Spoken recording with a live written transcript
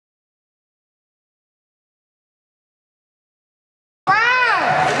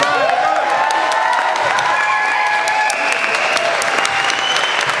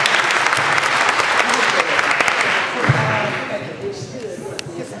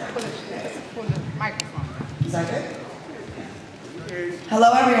Is that good?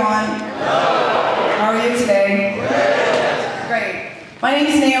 Hello, everyone. Hello. How are you today? Great. My name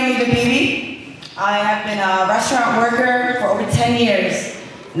is Naomi Bibi. I have been a restaurant worker for over 10 years.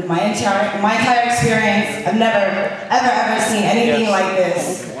 In my entire experience, I've never, ever seen anything like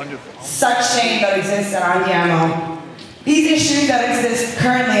this. Wonderful. Such shame that exists at Andiamo. These issues that exist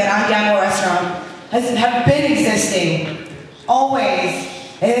currently at Andiamo Restaurant have been existing, always.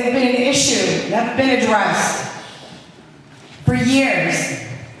 They have been an issue, they haven't been addressed for years.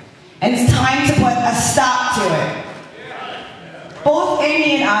 And it's time to put a stop to it. Both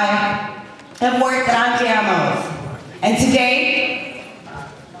Amy and I have worked at Andiamo, and today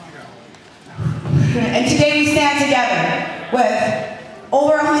we stand together with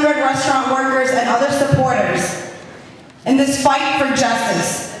over 100 restaurant workers and other supporters in this fight for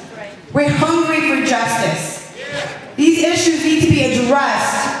justice. We're hungry for justice. These issues need to be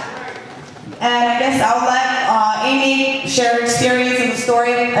addressed. And I guess I'll let Amy share her experience and the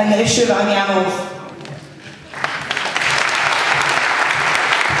story and the issue of Andiamo.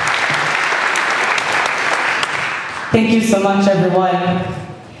 Thank you so much, everyone.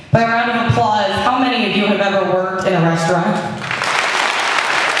 By a round of applause, how many of you have ever worked in a restaurant?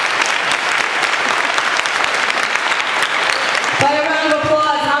 By a round of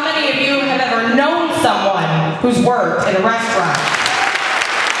applause, how many of you have ever known someone who's worked in a restaurant?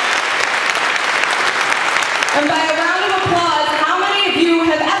 And by a round of applause, how many of you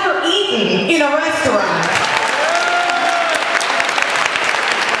have ever eaten in a restaurant?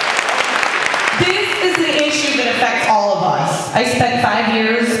 This is the issue that affects all of us. I spent 5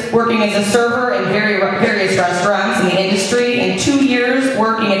 years working as a server in various restaurants in the industry, and 2 years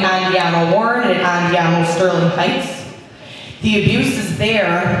working at Andiamo Warren and at Andiamo Sterling Heights. The abuses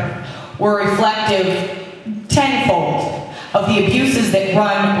there were reflective tenfold of the abuses that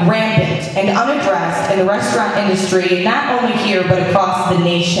run rampant and unaddressed in the restaurant industry, not only here but across the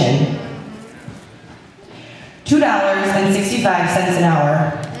nation. $2.65 an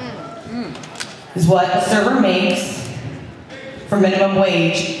hour is what a server makes for minimum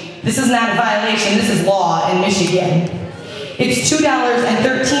wage. This is not a violation, this is law in Michigan. It's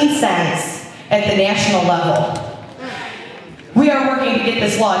 $2.13 at the national level. We are working to get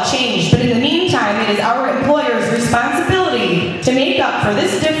this law changed, but in the meantime, it is our employer's responsibility to make up for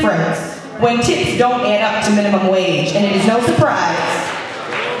this difference when tips don't add up to minimum wage, and it is no surprise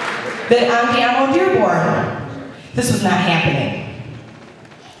that Andiamo Dearborn, this was not happening.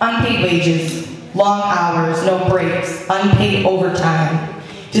 Unpaid wages, long hours, no breaks, unpaid overtime,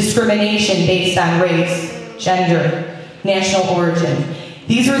 discrimination based on race, gender, national origin.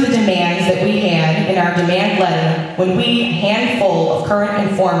 These were the demands that we had in our demand letter when we, a handful of current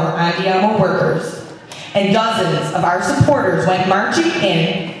and former Andiamo workers, and dozens of our supporters went marching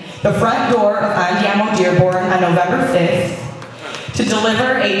in the front door of Andiamo Dearborn on November 5th to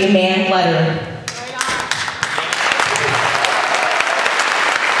deliver a demand letter.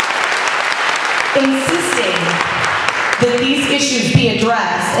 Insisting that these issues be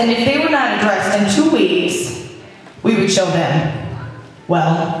addressed, and if they were not addressed in 2 weeks, we would show them.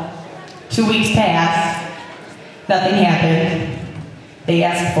 Well, 2 weeks passed, nothing happened. They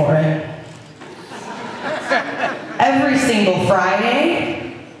asked for it. Every single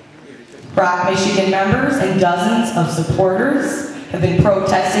Friday, ROC Michigan members and dozens of supporters have been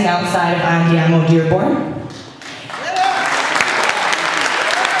protesting outside of Andiamo Dearborn.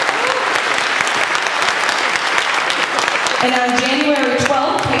 And on January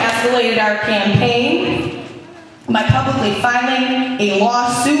 12th, we escalated our campaign by publicly filing a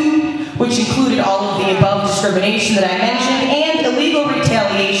lawsuit which included all of the above discrimination that I mentioned and illegal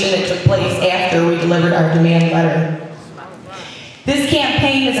retaliation that took place after we delivered our demand letter. This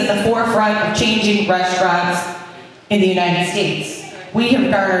campaign is at the forefront of changing restaurants in the United States. We have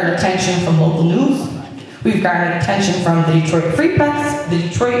garnered attention from local news. We've garnered attention from the Detroit Free Press, the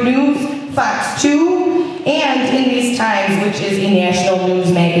Detroit News, Fox 2, and In These Times, which is a national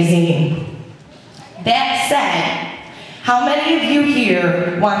news magazine. That said, how many of you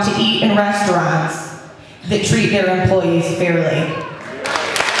here want to eat in restaurants that treat their employees fairly?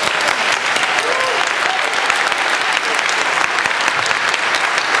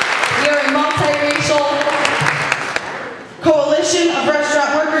 We are a multiracial coalition of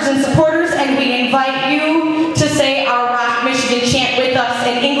restaurant workers and supporters, and we invite you